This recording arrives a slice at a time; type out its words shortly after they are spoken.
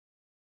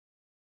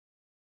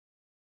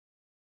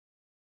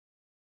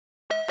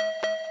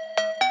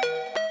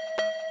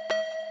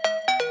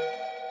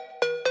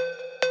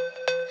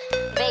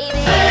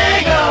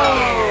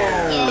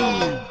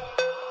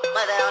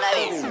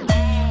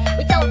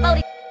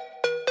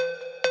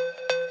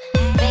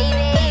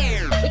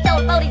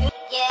throwing 40s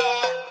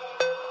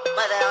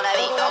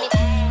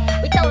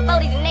and we throwing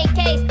 40s and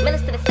AKs,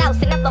 millers to the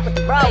south, and I fuck with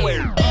the bro.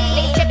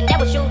 Niggas trippin', that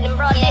was shooting in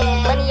broad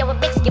day. Money over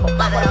bitches, give a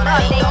fuck what a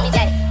broad day.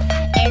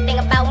 Everything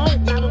about me,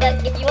 you can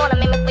duck if you wanna,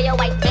 make me for your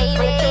white baby.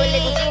 To a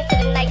little jeans to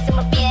the nights, and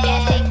my big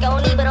ass ain't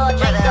gon' need, but all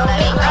drinks on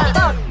me.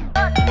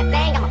 That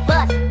thing, I'm a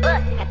bust.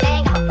 That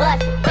thing, I'm a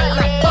bust. I'm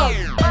like, fuck.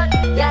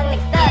 Young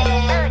niggas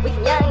stud. We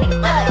some young niggas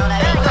stud. I'm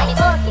like,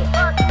 fuck it.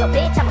 Yo,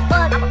 bitch, I'm a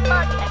fuck.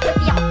 That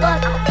pussy, I'm a fuck.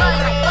 I'm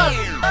like, fuck.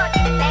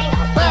 That thing, I'm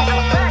a bust.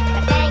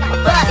 That thing, I'm a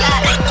bust.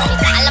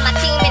 I love my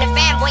team and a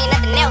fanboy and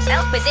nothing else.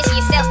 Position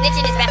yourself,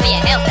 snitching is bad for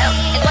your health.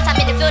 It's one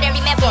time in the field,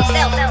 every man for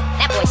himself.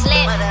 That boy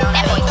slid,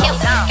 that boy killed.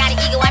 Got an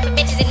eagle eye for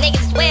bitches and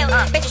niggas as well.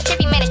 Bitches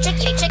trippy, man, it's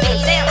tricky, they tricking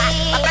themselves.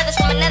 My brother's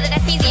from another,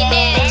 that's easy and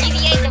there.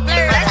 GVA's and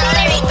blur, that's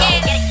hilarious, yeah.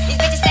 These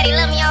bitches said they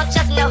love me, I don't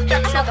trust them, no.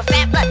 I smoke a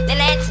fat blunt, then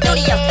I hit the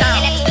studio.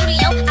 And at the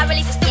studio, I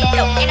release a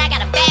studio. And I got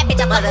a bad bitch,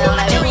 I fuck with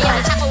my jury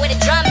on. Chopper with a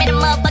drum and a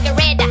motherfucking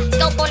red dot.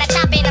 Scope on that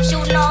chopper and I'm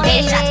shooting all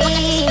headshots. Fuck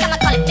up the come I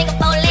call it finger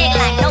four leg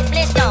like no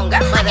Flintstone, girl.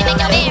 I can make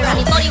your hair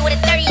run. 40 with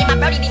a 30 and my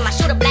brody be my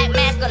shooter. Black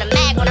mask on a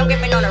mag when I'm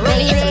gripping on a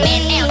ruby. It's a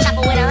man now,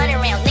 chopper with 100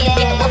 rounds. Niggas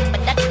get the wolf,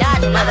 but ducky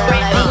dodge another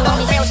round.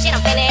 Only real shit,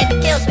 I'm finna hit the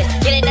kill switch.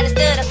 Get it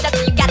understood, I'm stuck,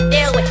 so you gotta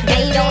deal with. And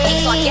you don't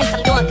hate, so I guess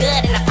I'm doing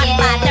good. And I pop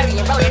 530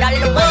 and roll it all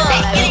in the wood.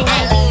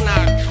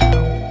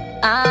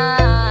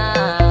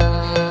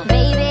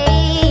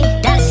 Baby,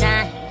 dollar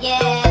sign,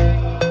 yeah.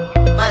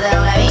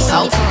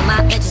 See two of my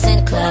bitches in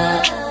the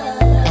club,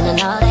 and I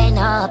know they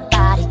know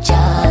about each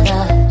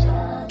other.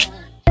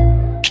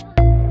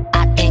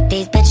 I think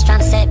these bitches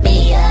tryna set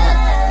me up.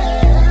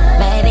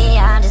 Maybe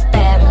I'm just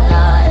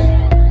paranoid.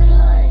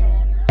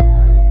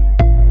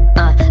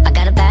 I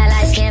got a bad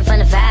light skin from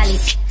the valley.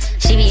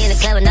 She be in the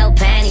club with no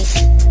panties.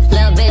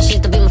 Little bitch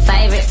used to be my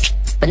favorite,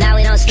 but now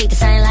we don't speak the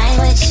same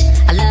language.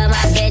 I love my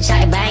bitch, I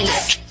can bang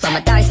it, but my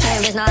dark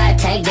skin bitch know how to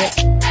take it.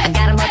 I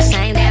got them both the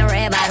same damn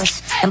red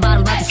bottles, and bought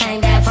them both the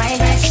same damn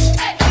fragrance.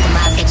 Both of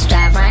my bitches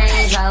drive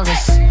Range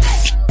Rovers.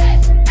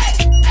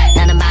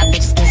 None of my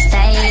bitches can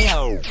stay.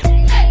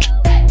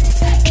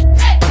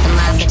 Both of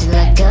my bitches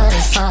look good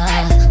as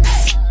fuck.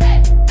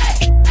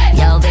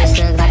 Yo, bitch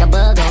look like a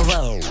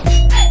boogaloo.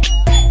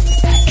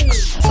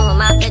 Two of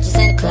my bitches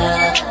in the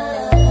club,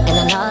 and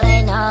I know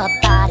they know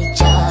about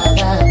each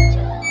other.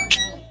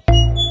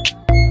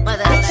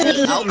 Bitch, nigga,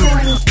 you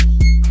corny.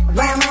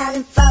 Round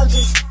in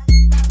 4Gs.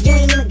 You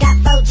ain't even got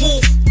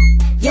 4Gs.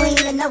 You ain't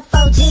even know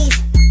 4Gs.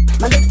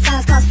 My little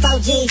times cost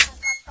 4Gs.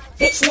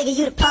 Bitch, nigga,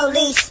 you the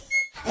police,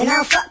 and I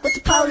don't fuck with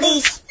the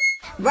police.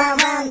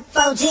 Round in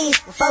 4Gs,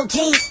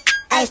 4Gs.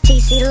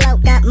 ASTC low,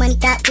 got money,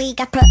 got weed,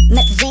 got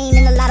promethazine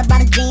and a lot of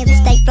bottle jeans. And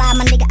stay fly,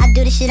 my nigga, I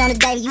do this shit on the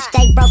daily. You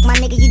stay broke, my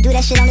nigga, you do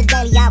that shit on the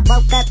daily. I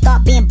woke up,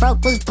 thought being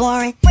broke was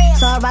boring,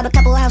 so I robbed a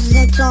couple houses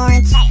in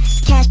Torrance.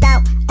 Cashed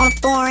out on a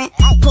foreign,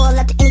 pull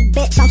up to any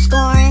bitch, I'm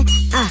scoring.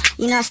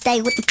 You know I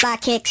stay with the fly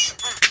kicks,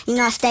 you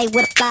know I stay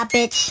with a fly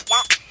bitch.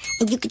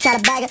 And you can try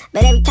to bag her,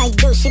 but every time you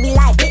do, she be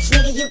like, bitch,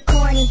 nigga, you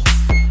corny.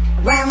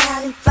 Round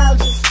in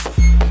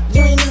 4Gs.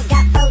 You ain't even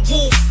got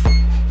 4Gs.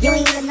 You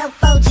ain't even know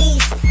 4Gs.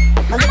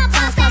 My little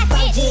times cost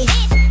 4Gs.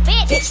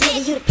 Bitch,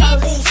 nigga, you the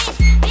police,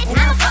 and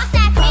I don't fuck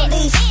that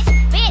police.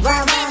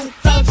 Round in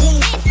 4Gs,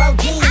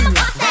 4Gs.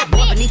 That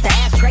boy beneath the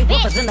ashtray,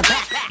 bumpers in the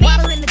back.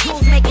 Water in the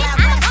jewels, make loud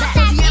rap back.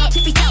 Yellow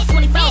tippy toes,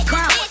 24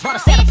 crown. Bought a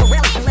set of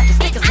Pirellis and left the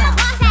stickers out.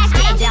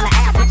 Skating down the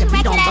alley with the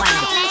beat on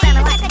blast.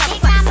 Sounding like a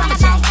motherfucking summer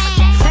jam.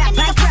 Fat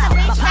bank proud,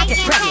 my pocket's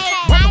pregnant.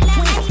 Working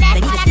between,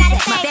 they need to see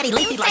that. My daddy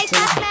Leafy like to.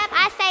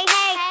 I say